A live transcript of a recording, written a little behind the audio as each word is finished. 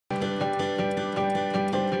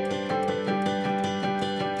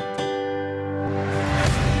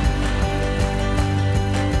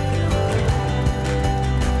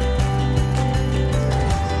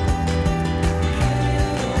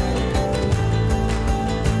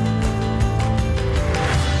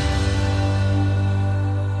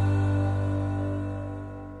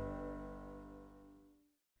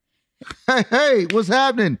Hey, what's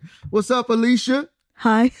happening? What's up, Alicia?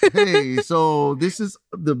 Hi. Hey, so this is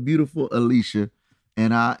the beautiful Alicia,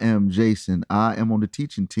 and I am Jason. I am on the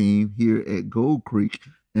teaching team here at Gold Creek,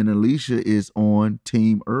 and Alicia is on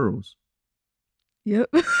Team Earls. Yep.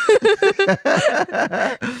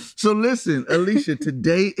 So listen, Alicia,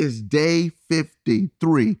 today is day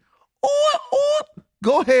 53.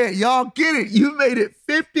 Go ahead, y'all get it. You made it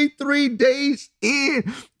 53 days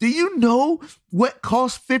in. Do you know what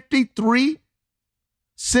costs 53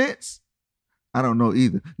 cents? I don't know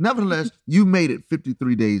either. Nevertheless, you made it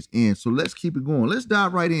 53 days in. So let's keep it going. Let's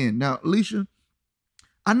dive right in. Now, Alicia,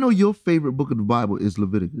 I know your favorite book of the Bible is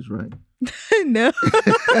Leviticus, right? No.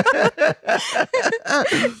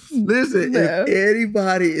 Listen, No. if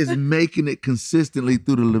anybody is making it consistently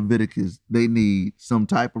through the Leviticus, they need some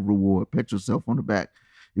type of reward. Pat yourself on the back.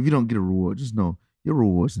 If you don't get a reward, just know your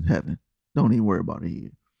reward's in heaven. Don't even worry about it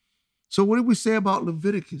here. So what did we say about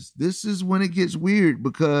Leviticus? This is when it gets weird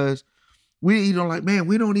because we like, man,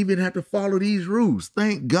 we don't even have to follow these rules.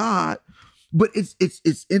 Thank God. But it's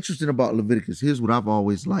interesting about Leviticus. Here's what I've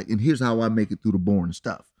always liked, and here's how I make it through the boring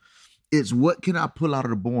stuff. It's what can I pull out of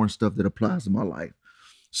the boring stuff that applies to my life.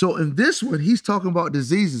 So in this one, he's talking about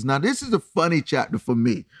diseases. Now, this is a funny chapter for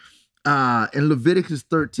me. In Leviticus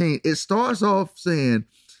 13, it starts off saying,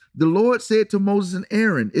 the Lord said to Moses and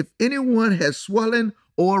Aaron, if anyone has swelling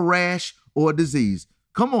or a rash or a disease,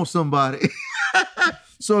 come on, somebody.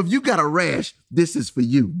 So if you got a rash, this is for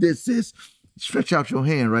you. This is, stretch out your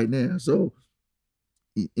hand right now. So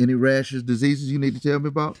any rashes, diseases you need to tell me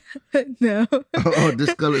about? No. Or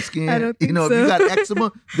discolored skin? I don't think so. If you got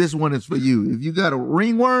eczema, this one is for you. If you got a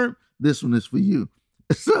ringworm, this one is for you.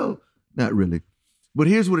 So, not really. But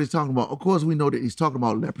here's what he's talking about. Of course, we know that he's talking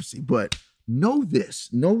about leprosy, but know this,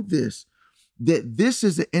 that this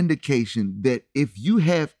is an indication that if you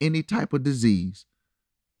have any type of disease,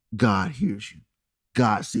 God hears you.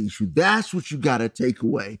 God sees you. That's what you got to take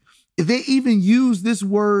away. If they even use this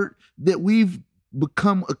word that we've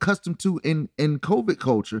become accustomed to in COVID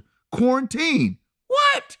culture, quarantine.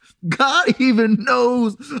 What? God even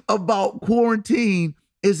knows about quarantine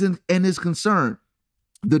and is concerned.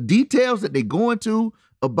 The details that they go into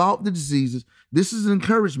about the diseases, this is an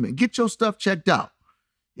encouragement. Get your stuff checked out.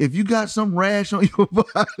 If you got some rash on your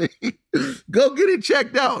body, go get it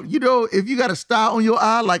checked out. You know, if you got a star on your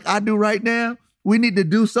eye like I do right now, we need to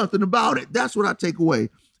do something about it. That's what I take away.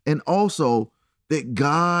 And also that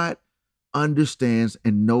God understands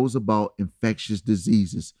and knows about infectious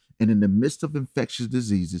diseases. And in the midst of infectious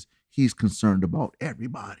diseases, he's concerned about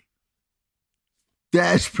everybody.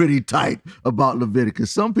 That's pretty tight about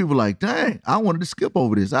Leviticus. Some people are like, dang, I wanted to skip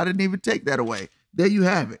over this. I didn't even take that away. There you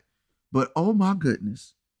have it. But oh my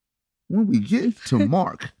goodness, when we get to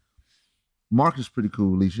Mark, Mark is pretty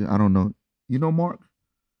cool, Alicia. I don't know. You know Mark?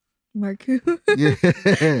 Mark who? Yeah.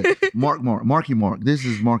 Marky Mark. This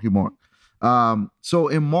is Marky Mark. So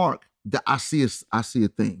in Mark, I see a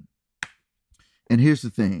thing. And here's the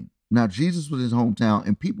thing. Now, Jesus was in his hometown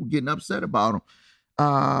and people getting upset about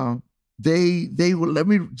him. They were, let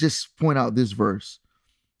me just point out this verse.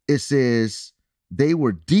 It says, they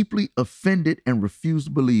were deeply offended and refused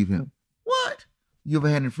to believe him. What? You ever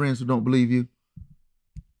had any friends who don't believe you?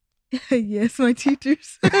 Yes, my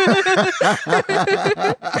teachers.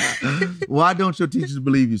 Why don't your teachers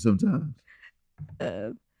believe you sometimes?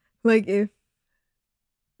 Like if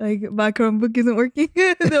my Chromebook isn't working,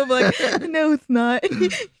 they'll be like, no, it's not.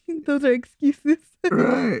 Those are excuses.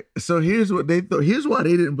 Right. So here's what they thought. Here's why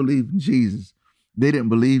they didn't believe in Jesus. They didn't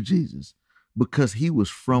believe Jesus because he was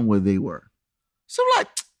from where they were. So like,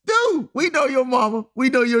 dude, we know your mama. We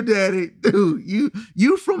know your daddy. Dude,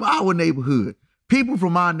 you from our neighborhood. People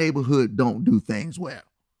from our neighborhood don't do things well.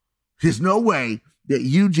 There's no way that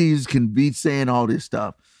you, Jesus, can be saying all this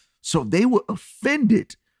stuff. So they were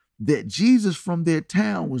offended that Jesus from their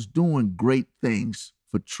town was doing great things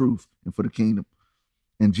for truth and for the kingdom.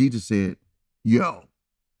 And Jesus said, yo,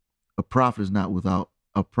 a prophet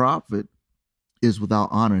is without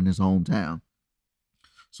honor in his hometown.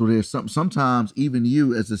 So there's sometimes even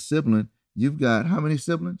you as a sibling, you've got how many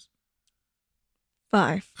siblings?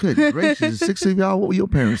 5. Good gracious, 6 of y'all, what were your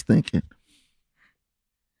parents thinking?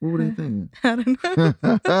 What were they thinking? I don't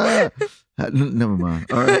know. Never mind.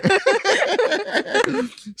 All right.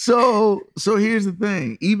 So here's the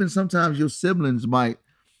thing. Even sometimes your siblings might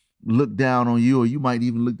look down on you, or you might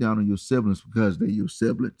even look down on your siblings because they're your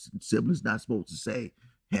siblings. And siblings not supposed to say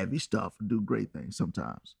heavy stuff and do great things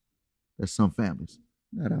sometimes. That's some families,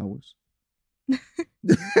 not ours.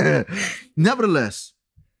 Nevertheless,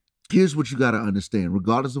 here's what you got to understand.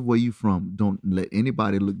 Regardless of where you're from, don't let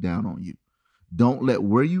anybody look down on you. Don't let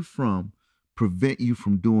where you're from prevent you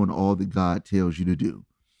from doing all that God tells you to do.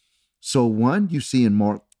 So one, you see in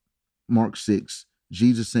Mark 6,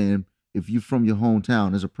 Jesus saying, if you're from your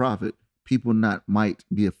hometown as a prophet, people might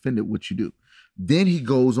be offended what you do. Then he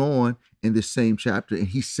goes on in the same chapter and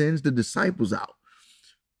he sends the disciples out.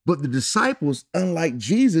 But the disciples, unlike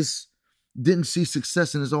Jesus, didn't see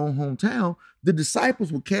success in his own hometown. The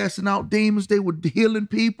disciples were casting out demons. They were healing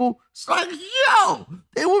people. It's like,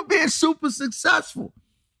 they were being super successful.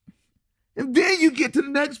 And then you get to the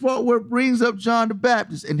next part where it brings up John the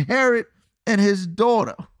Baptist and Herod and his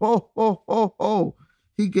daughter.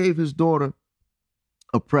 He gave his daughter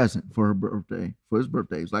a present for his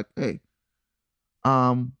birthday. It's like, hey,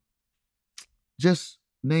 just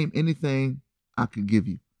name anything I could give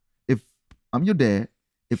you. If I'm your dad,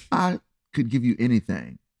 if I could give you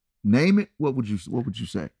anything, name it, what would you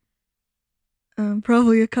say?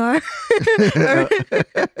 Probably a car.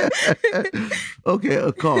 Okay,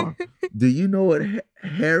 a car. Do you know what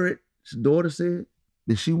Herod's daughter said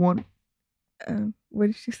that she wanted? What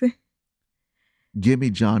did she say? Give me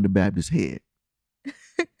John the Baptist's head.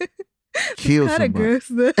 Kill somebody. Gross,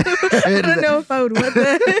 though. I don't know if I would want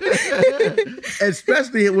that.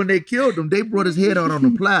 Especially when they killed him, they brought his head out on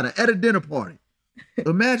a platter at a dinner party.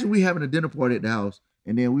 Imagine we having a dinner party at the house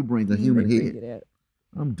and then we bring a human head.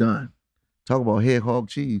 I'm done. Talk about head hog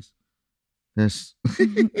cheese. That's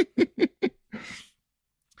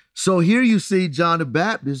So here you see John the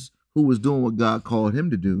Baptist, who was doing what God called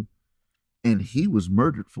him to do, and he was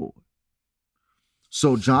murdered for it.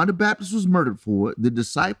 So John the Baptist was murdered for it. The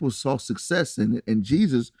disciples saw success in it, and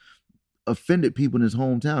Jesus offended people in his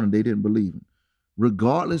hometown, and they didn't believe him.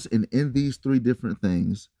 Regardless, and in these three different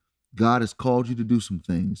things, God has called you to do some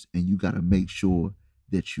things, and you got to make sure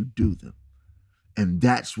that you do them. And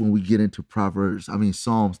that's when we get into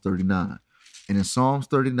Psalms 39. And in Psalms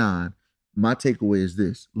 39, my takeaway is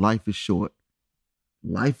this: life is short.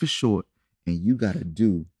 Life is short, and you got to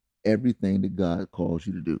do everything that God calls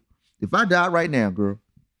you to do. If I die right now, girl,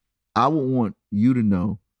 I would want you to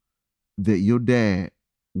know that your dad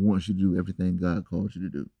wants you to do everything God calls you to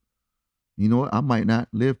do. You know what? I might not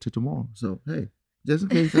live to tomorrow. So, hey, just in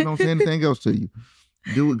case I don't say anything else to you,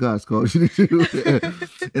 do what God's called you to do.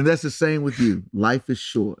 And that's the same with you. Life is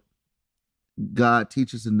short. God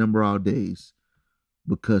teaches to number our days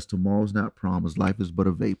because tomorrow's not promised. Life is but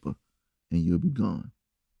a vapor and you'll be gone.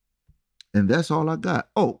 And that's all I got.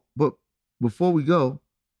 Oh, but before we go,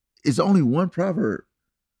 it's only one proverb.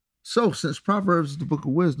 So since Proverbs is the book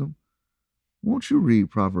of wisdom, won't you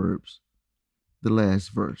read Proverbs, the last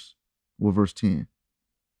verse, or verse 10?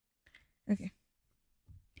 Okay.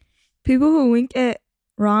 People who wink at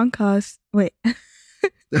wrong cause. Wait.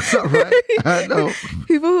 That's all right. I know.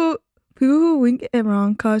 People who wink at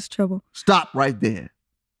wrong cause trouble. Stop right there.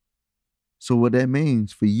 So what that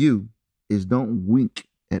means for you is don't wink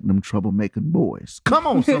at them troublemaking boys. Come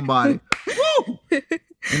on, somebody. Woo!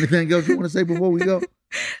 Anything else you want to say before we go?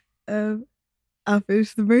 I'll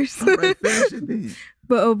finish the verse. All right, finish it then.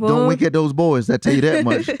 But don't wink at those boys. I tell you that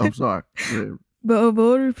much. I'm sorry. But a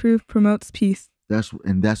bold reproof promotes peace. That's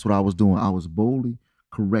what I was doing. I was boldly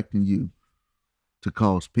correcting you to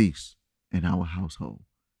cause peace in our household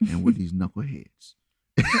and with these knuckleheads.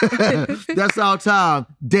 That's our time.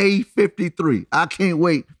 Day 53. I can't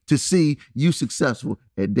wait to see you successful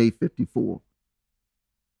at day 54.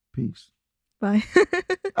 Peace. Bye.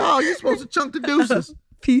 Oh, you're supposed to chunk the deuces.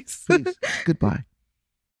 Peace. Peace. Goodbye.